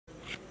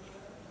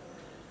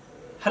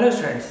Hello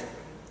students,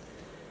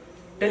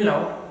 till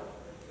now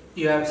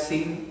you have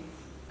seen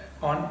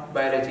on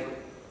biology.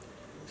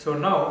 So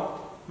now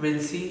we'll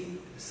see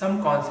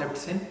some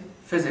concepts in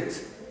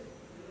physics.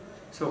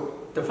 So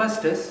the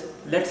first is,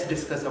 let's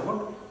discuss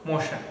about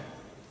motion.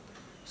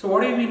 So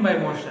what do you mean by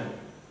motion?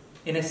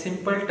 In a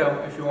simple term,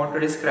 if you want to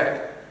describe,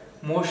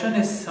 motion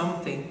is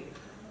something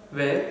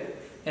where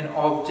an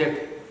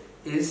object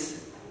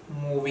is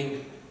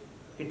moving.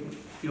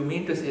 You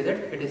mean to say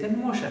that it is in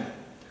motion.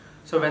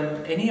 So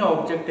when any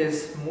object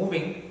is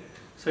moving,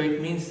 so it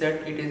means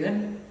that it is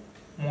in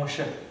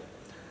motion.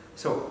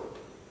 So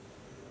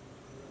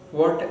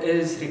what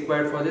is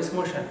required for this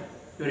motion?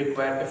 You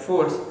require a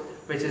force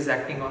which is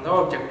acting on the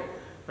object.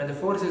 When the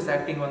force is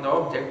acting on the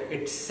object,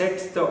 it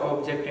sets the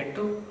object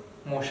into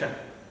motion.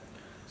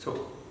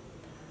 So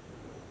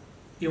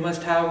you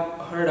must have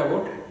heard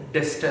about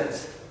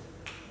distance.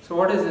 So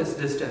what is this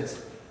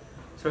distance?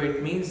 So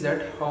it means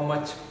that how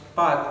much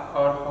path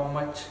or how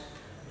much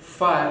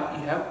far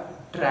you have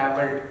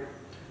traveled.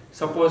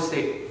 Suppose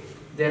say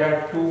there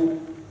are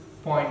 2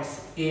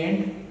 points A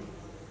and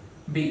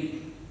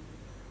B.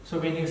 So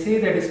when you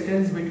say the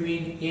distance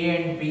between A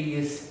and B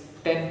is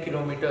 10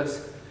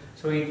 kilometers,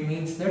 so it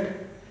means that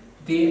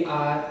they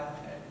are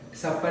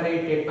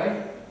separated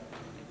by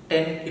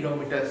 10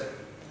 kilometers.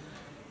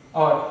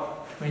 Or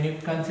when you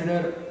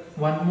consider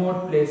one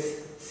more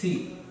place,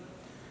 C,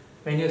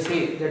 when you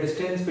say the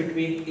distance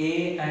between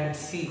A and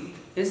C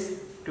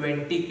is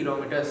 20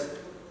 kilometers,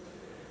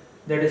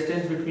 the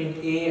distance between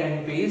A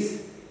and B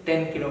is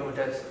 10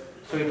 kilometers.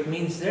 So it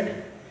means that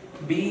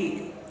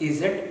B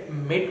is at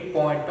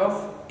midpoint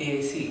of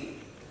AC.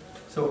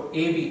 So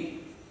AB,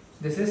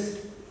 this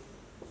is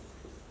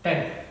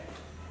 10.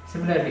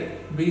 Similarly,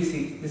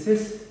 BC, this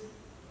is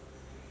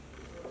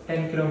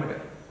 10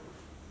 kilometer.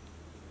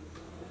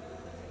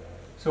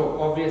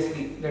 So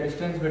obviously the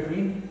distance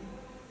between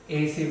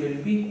AC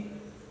will be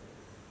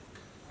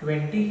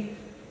 20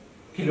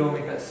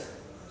 kilometers.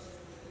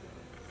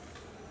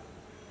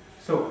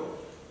 So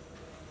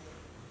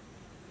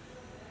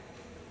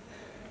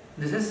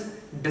this is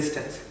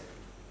distance.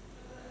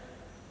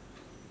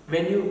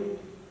 When you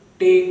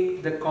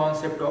take the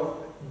concept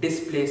of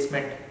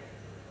displacement,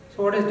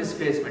 so what is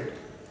displacement?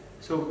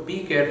 So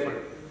be careful.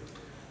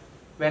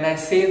 When I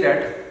say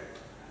that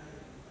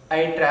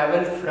I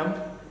travel from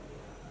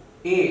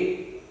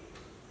A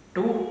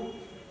to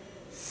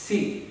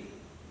C,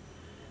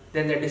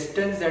 then the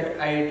distance that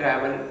I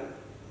travel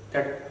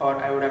or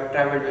I would have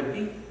traveled will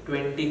be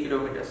 20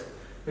 kilometers,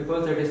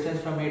 because the distance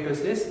from A to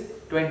C is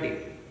 20.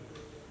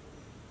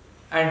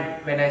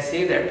 And when I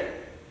say that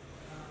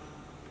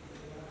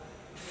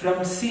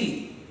from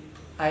C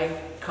I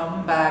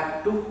come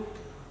back to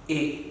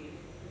A,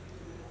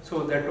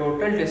 so the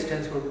total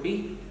distance would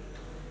be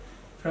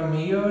from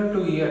here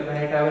to here. When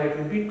I travel, it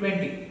will be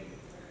 20.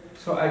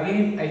 So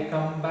again I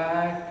come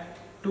back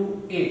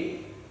to A,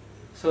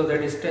 so the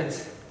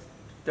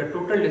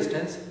total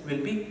distance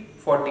will be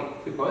 40,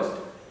 because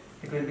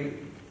it will be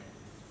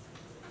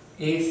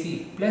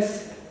AC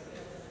plus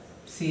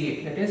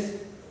CA, that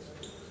is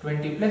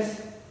 20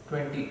 plus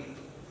 20.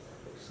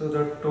 So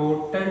the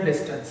total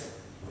distance,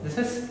 this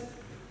is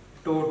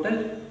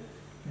total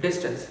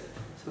distance.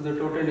 So the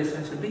total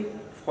distance will be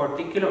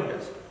 40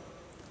 kilometers.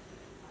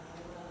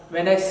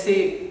 When I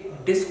say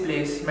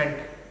displacement,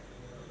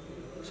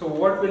 so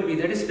what will be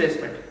the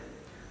displacement?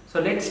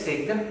 So let's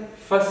take the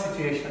first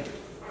situation.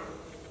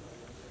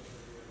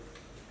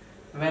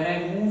 When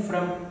I move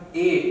from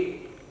A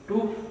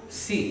to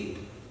C,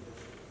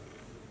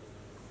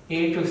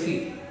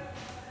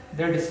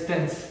 the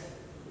distance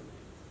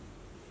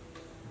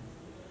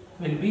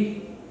will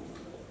be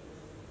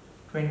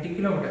 20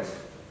 kilometers.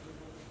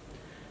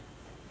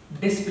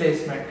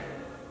 Displacement.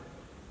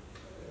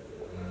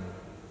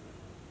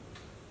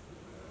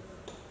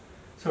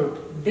 So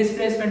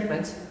displacement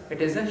means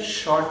it is the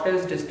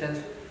shortest distance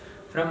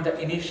from the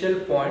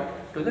initial point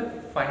to the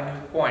final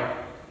point.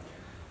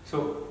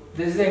 So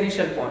this is the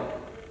initial point.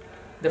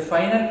 The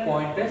final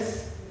point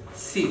is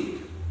C.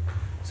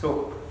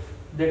 So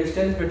the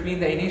distance between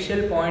the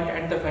initial point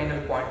and the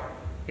final point,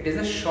 it is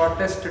the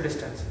shortest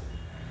distance.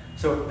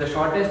 So the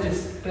shortest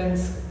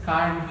distance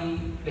can't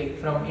be like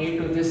from A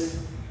to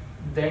this,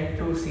 then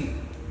to C.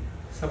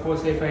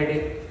 Suppose if I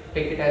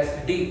take it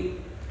as D,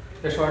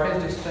 the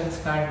shortest distance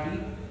can't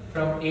be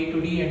from A to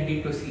D and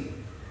D to C.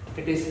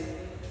 It is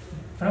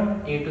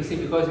from A to C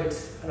because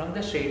it's along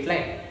the straight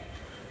line.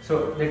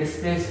 So the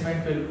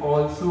displacement will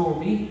also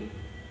be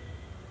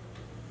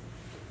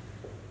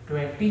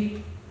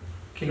 20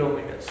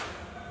 kilometers.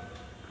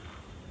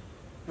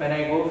 When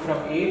I go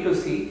from A to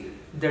C,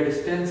 the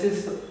distance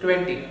is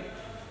 20.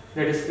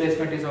 The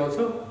displacement is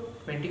also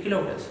 20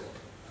 kilometers.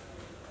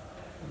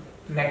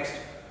 Next,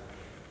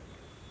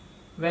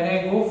 when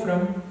I go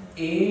from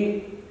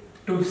A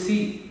to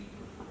C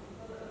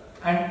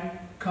and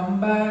come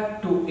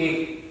back to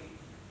A,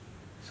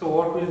 so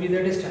what will be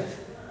the distance?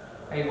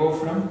 I go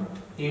from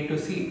A to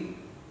C,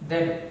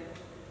 then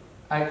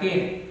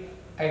again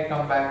I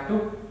come back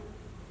to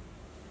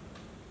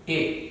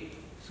A,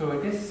 so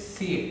it is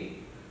CA.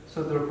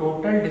 So the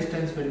total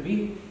distance will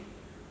be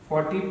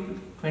 20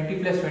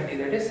 plus 20,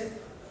 that is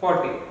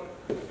 40.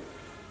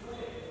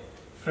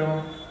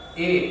 From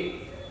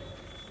A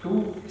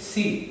to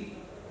C,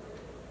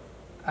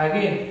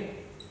 again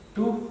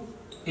to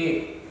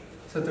A.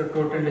 So the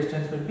total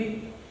distance will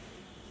be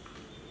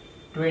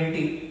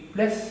 20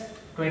 plus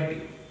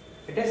 20.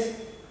 It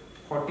is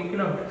 40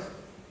 kilometers.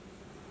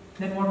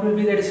 Then what will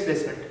be the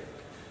displacement?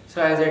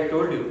 So as I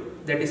told you,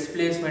 the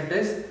displacement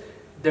is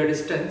the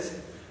distance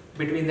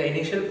between the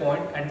initial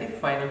point and the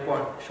final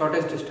point,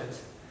 shortest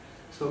distance.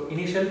 So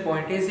initial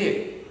point is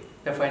A,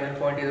 the final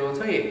point is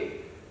also A.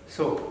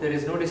 So there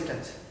is no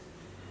distance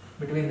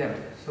between them.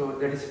 So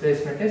the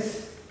displacement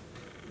is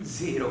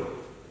 0.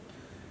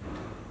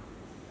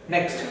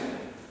 Next,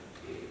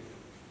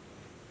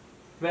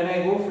 when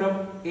I go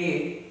from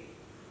A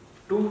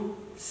to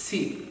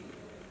C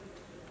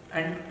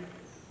and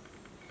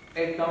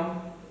I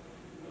come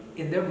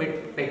in the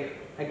mid, like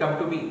I come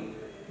to B.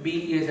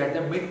 B is at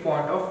the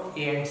midpoint of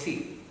A and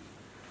C.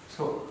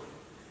 So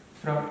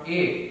from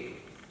A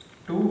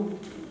to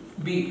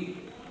B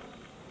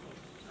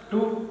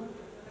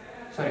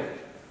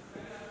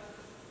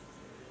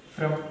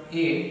from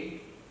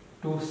A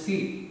to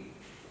C,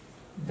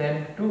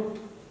 then to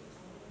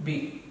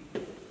B.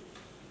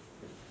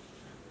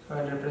 So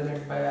I will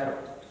represent by arrow.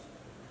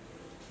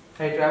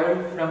 I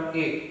travel from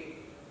A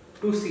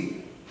to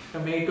C,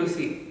 from A to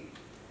C,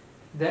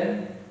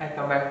 then I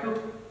come back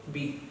to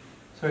B.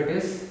 So it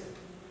is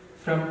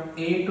from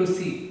A to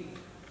C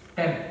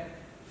 10,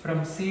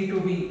 from C to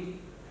B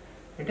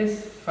it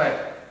is 5.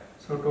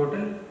 So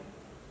total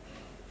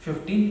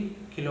 15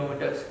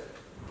 kilometers.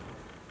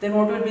 Then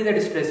what will be the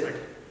displacement?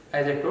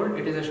 As I told,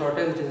 it is the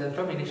shortest distance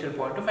from initial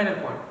point to final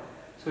point.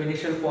 So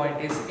initial point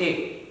is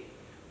A,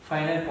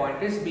 final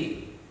point is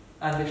B,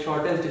 and the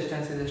shortest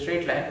distance is a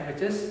straight line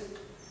which is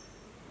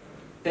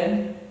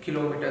 10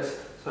 kilometers.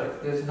 Sorry,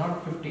 this is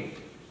not 15.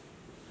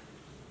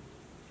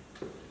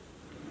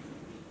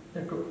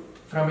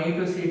 From A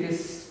to C it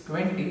is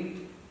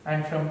 20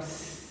 and from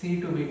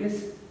C to B it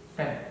is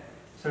 10.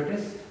 So it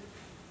is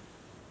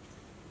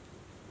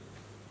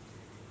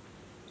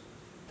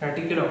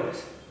 30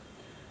 kilometers.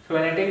 So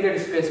when I take the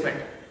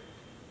displacement,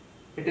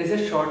 it is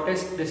the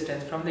shortest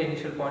distance from the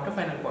initial point to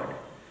final point.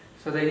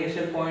 So the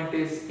initial point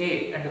is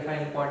A and the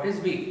final point is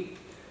B.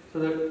 So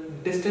the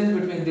distance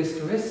between these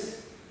two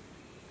is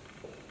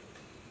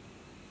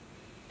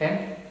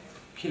 10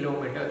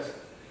 kilometers.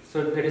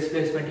 So the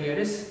displacement here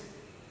is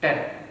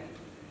 10.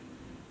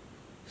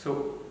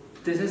 So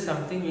this is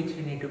something which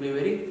we need to be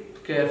very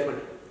careful.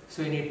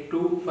 So we need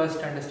to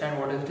first understand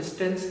what is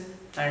distance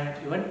and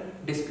even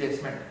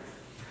displacement.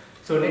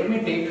 So let me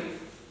take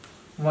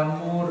one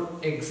more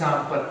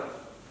example.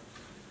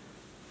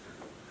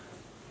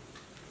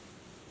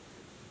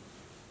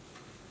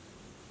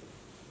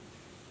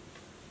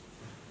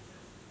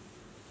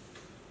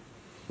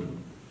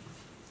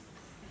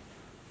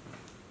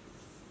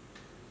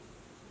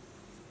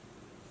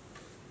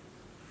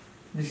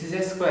 This is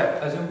a square.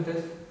 Assume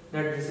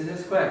that this is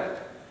a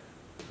square.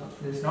 So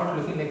this is not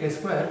looking like a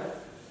square,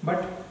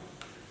 but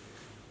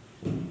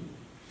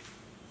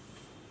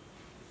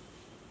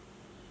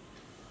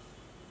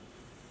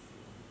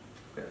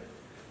okay.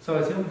 So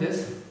assume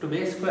this to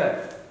be a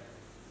square.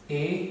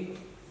 A,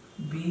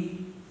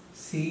 B,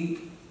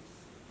 C,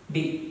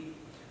 D.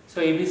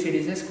 So A, B, C, D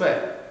is a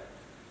square.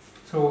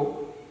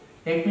 So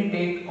let me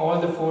take all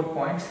the 4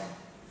 points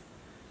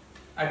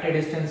at a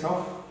distance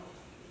of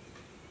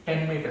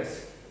 10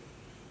 meters.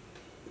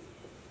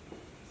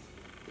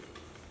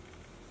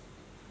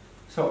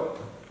 So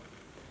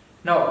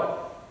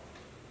now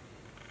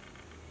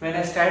when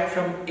I start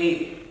from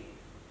A,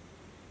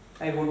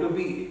 I go to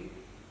B,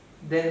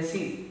 then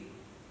C,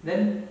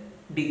 then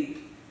D.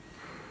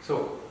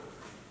 So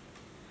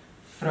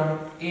from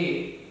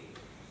A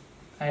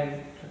I'll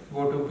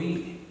go to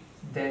B,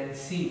 then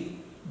C,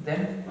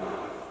 then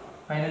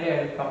finally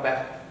I'll come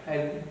back.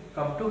 I'll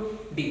come to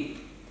D.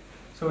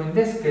 So in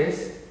this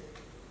case,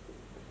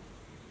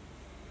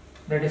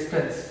 the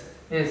distance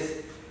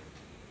is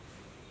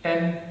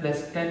 10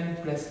 plus 10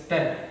 plus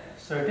 10.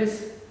 So it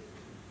is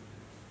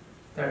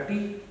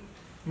 30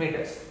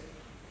 meters.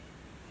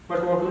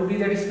 But what will be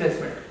the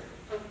displacement?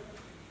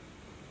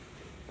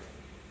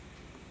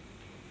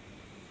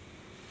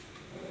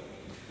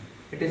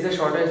 It is the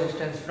shortest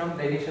distance from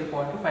the initial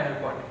point to final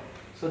point.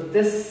 So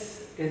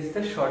this is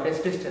the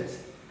shortest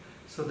distance.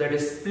 So the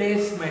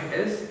displacement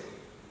is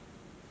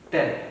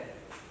 10.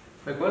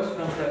 Because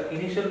from the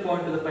initial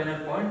point to the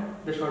final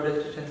point, the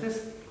shortest distance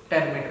is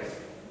 10 meters.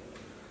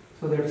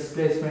 So the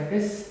displacement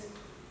is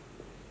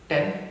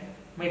 10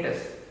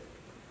 meters.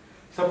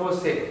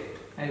 Suppose say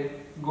I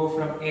go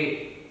from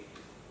A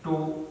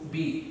to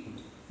B,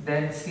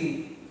 then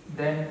C,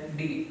 then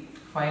D.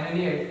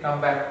 Finally I come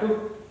back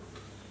to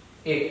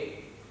A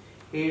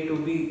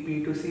to B,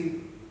 B to C,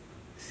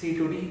 C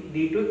to D,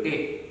 D to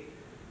A.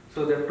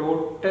 So the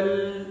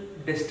total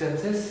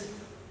distance is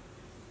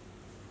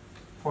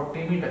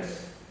 40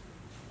 meters.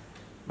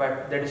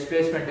 But the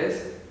displacement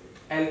is,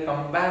 I'll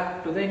come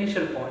back to the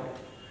initial point.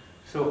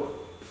 So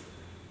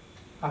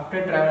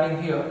after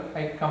traveling here,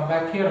 I come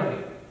back here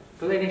only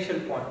to the initial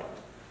point.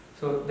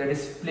 So the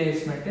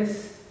displacement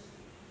is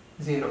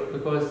 0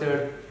 because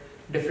the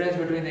difference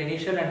between the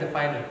initial and the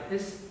final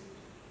is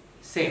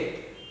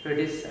same. So it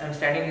is, I am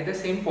standing in the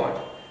same point.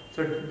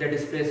 So the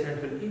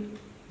displacement will be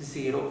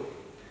 0.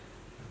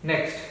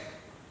 Next,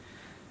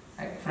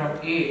 from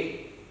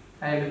A,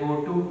 I will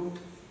go to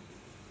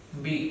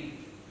B,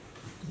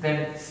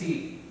 then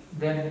C,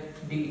 then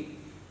D,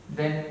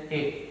 then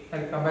A. I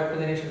will come back to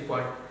the initial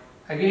point.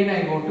 Again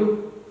I go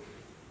to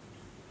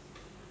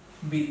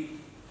B.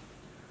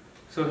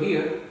 So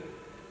here,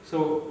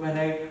 so when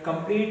I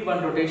complete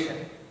one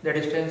rotation, the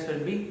distance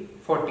will be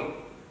 40.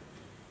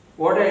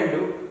 What I will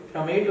do,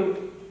 from A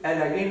to, I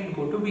will again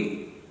go to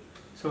B.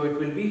 So it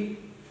will be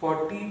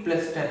 40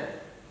 plus 10,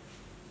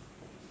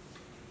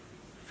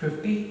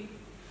 50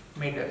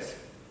 meters.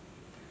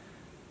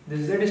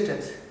 This is the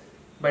distance,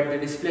 but the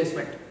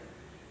displacement,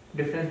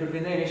 difference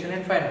between the initial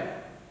and final.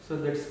 So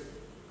this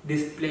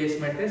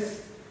displacement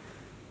is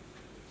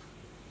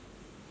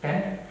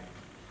 10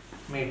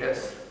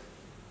 meters.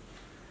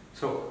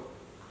 So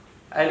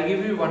I'll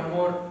give you one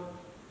more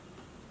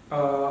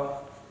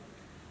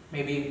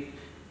maybe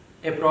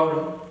a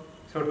problem.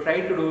 So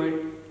try to do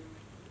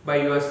it by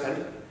yourself.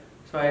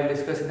 So I'll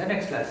discuss in the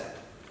next class.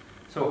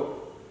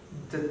 So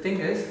the thing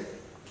is,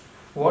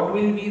 what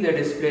will be the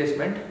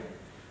displacement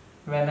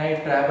when I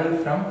travel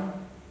from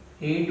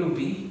A to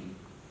B,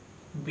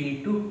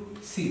 B to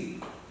C?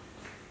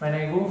 When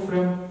I go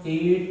from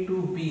A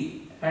to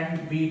B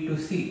and B to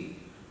C,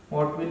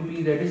 what will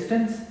be the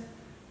distance?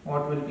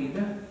 What will be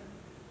the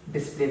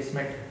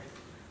displacement?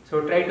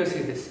 So try to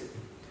see this.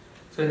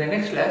 So in the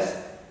next class,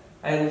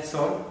 I will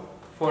solve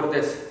for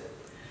this.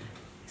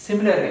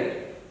 Similarly,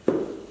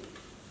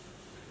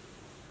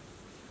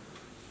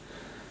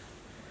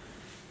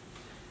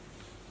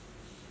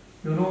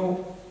 you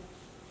know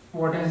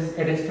what is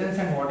a distance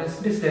and what is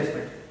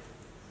displacement.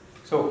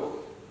 So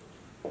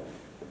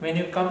when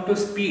you come to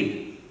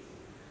speed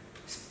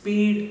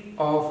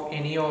of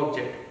any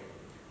object,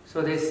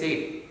 so they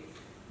say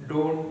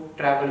don't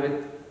travel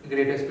with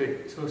greater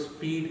speed. So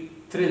speed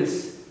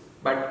thrills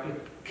but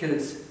it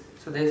kills.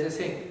 So there is a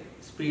saying,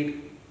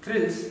 speed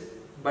thrills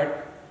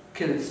but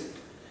kills,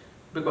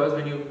 because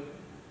when you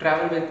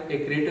travel with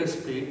a greater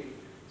speed,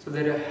 so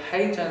there are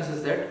high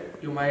chances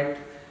that you might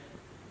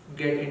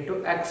get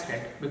into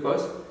accident,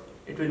 because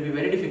it will be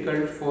very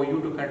difficult for you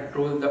to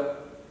control the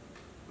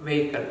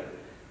vehicle.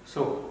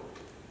 So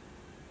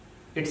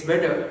it's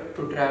better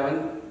to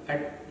travel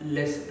at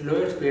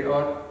lower speed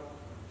or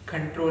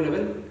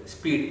controllable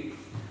speed.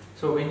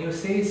 So when you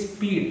say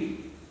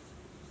speed,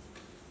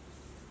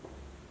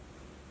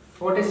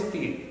 what is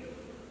speed?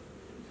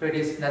 So it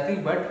is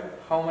nothing but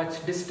how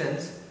much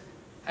distance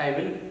I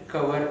will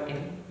cover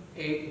in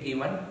a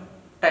given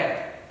time.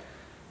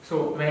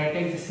 So when I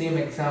take the same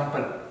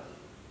example,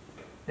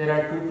 there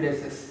are two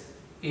places,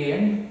 A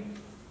and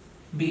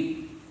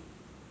B.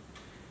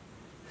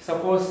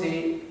 Suppose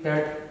say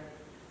that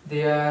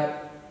they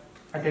are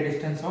at a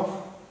distance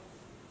of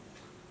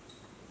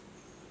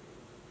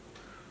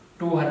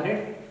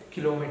 200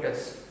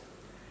 kilometers.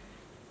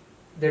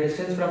 The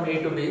distance from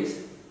A to B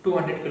is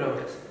 200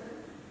 kilometers.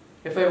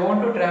 If I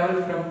want to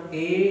travel from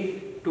A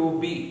to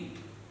B,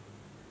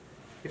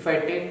 if I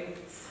take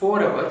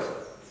 4 hours,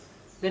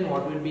 then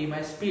what will be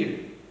my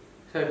speed?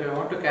 So if I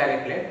want to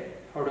calculate,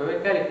 how do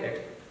I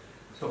calculate?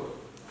 So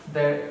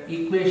the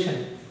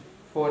equation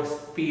for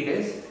speed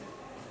is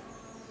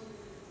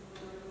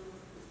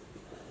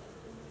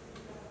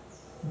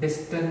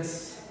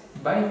distance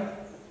by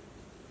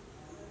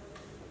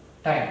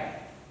time.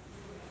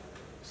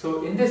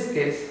 So in this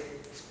case,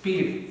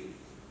 speed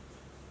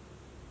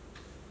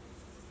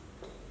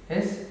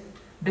is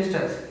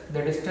distance.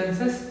 The distance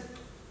is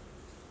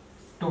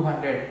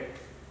 200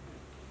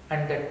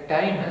 and the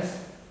time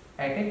is,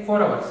 I take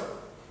 4 hours.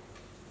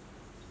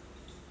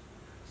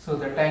 So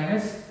the time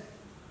is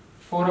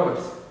 4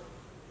 hours.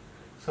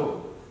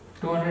 So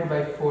 200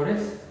 by 4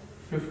 is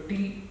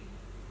 50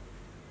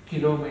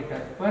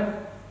 kilometer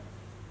per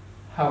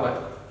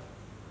hour.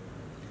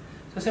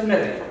 So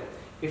similarly,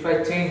 if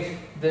I change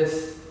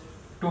this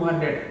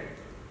 200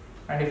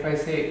 and if I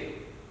say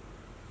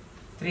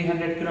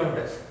 300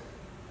 kilometers,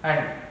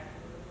 and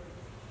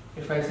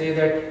if I say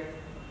that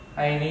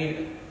I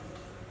need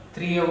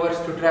 3 hours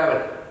to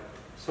travel,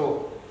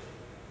 so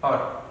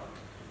or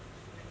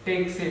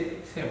take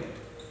same,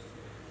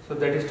 so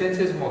the distance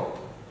is more,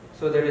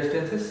 so the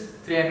distance is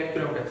 300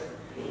 kilometers,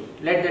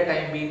 let the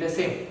time be the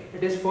same,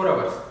 it is 4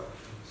 hours.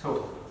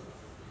 So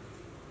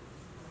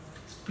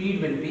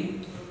speed will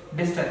be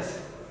distance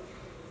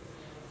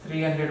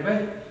 300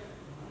 by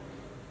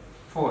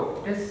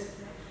 4, it is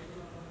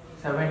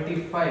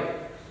 75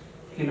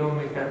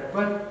 kilometer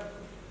per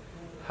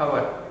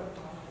hour.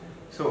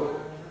 So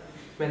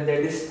when the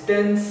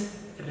distance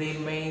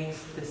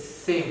remains the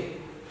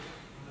same,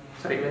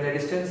 when the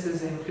distance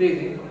is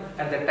increasing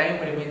and the time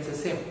remains the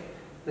same,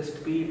 the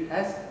speed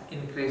has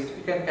increased.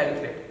 We can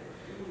calculate.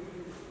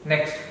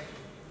 Next,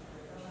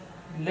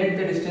 let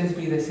the distance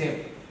be the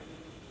same.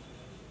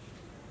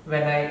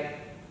 When I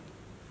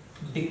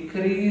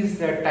decrease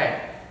the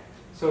time,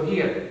 so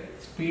here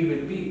speed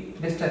will be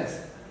distance,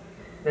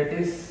 that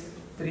is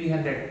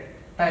 300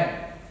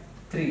 time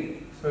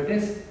 3, so it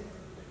is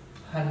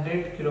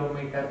 100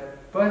 kilometer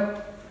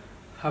per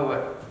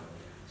hour.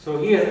 So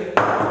here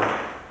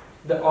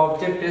the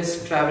object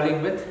is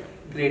traveling with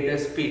greater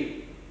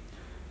speed,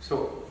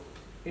 so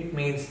it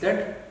means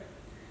that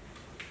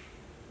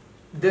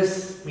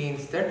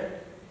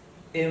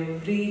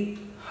every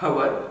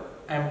hour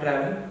I am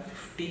traveling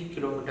 50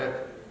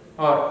 kilometer,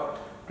 or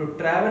to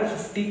travel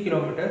 50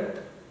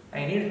 kilometer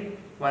I need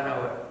 1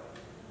 hour.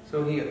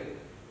 So here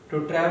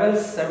to travel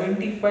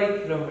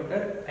 75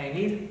 kilometer I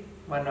need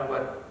 1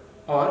 hour,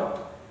 or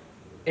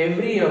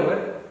every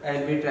hour I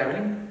will be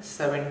traveling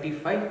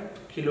 75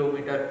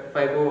 kilometer if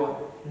I go on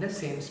in the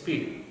same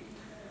speed.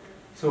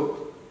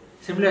 So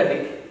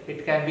similarly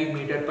it can be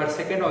meter per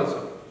second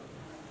also.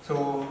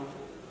 So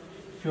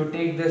if you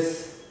take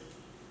this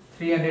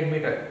 300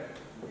 meter,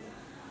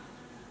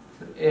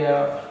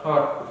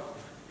 or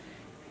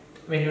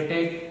when you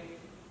take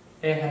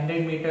a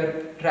 100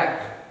 meter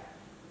track,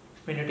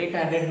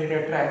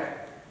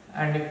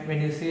 and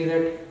when you say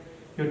that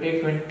you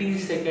take 20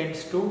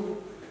 seconds to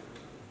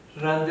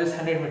run this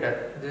 100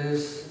 meter,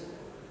 this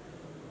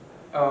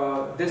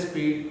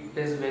speed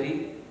is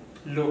very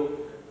low,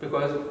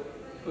 because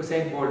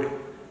Usain Bolt,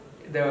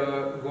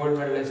 the gold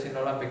medalist in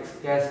Olympics,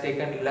 he has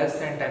taken less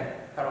than 10,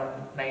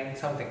 around 9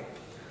 something.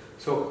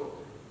 So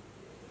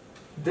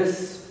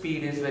this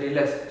speed is very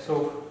less.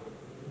 So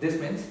this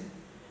means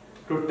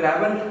to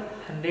travel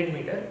 100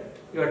 meter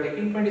you are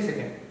taking 20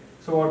 seconds.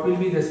 So what will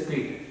be the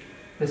speed?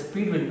 The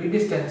speed will be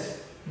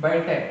distance by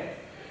time.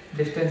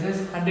 Distance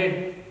is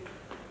 100,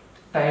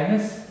 time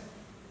is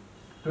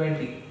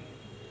 20.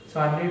 So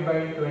 100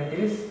 by 20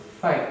 is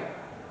 5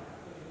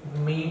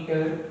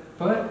 meter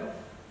per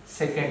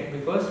second,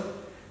 because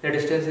the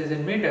distance is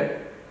in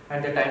meter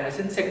and the time is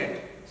in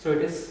second. So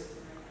it is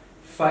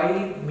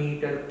 5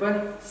 meter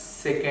per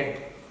second.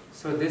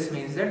 So this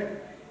means that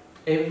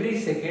every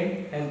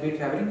second I will be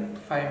traveling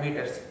 5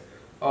 meters,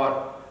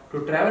 or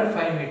to travel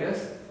 5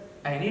 meters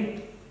I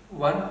need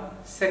 1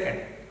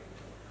 second.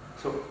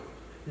 So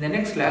in the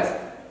next class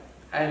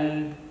I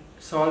will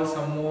solve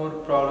some more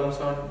problems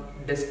on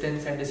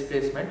distance and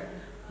displacement.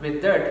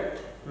 With that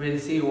we will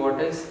see what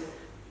is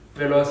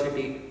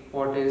velocity,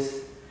 what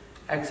is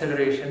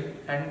acceleration,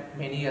 and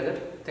many other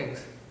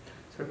things.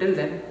 So till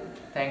then,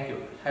 thank you.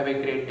 Have a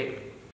great day.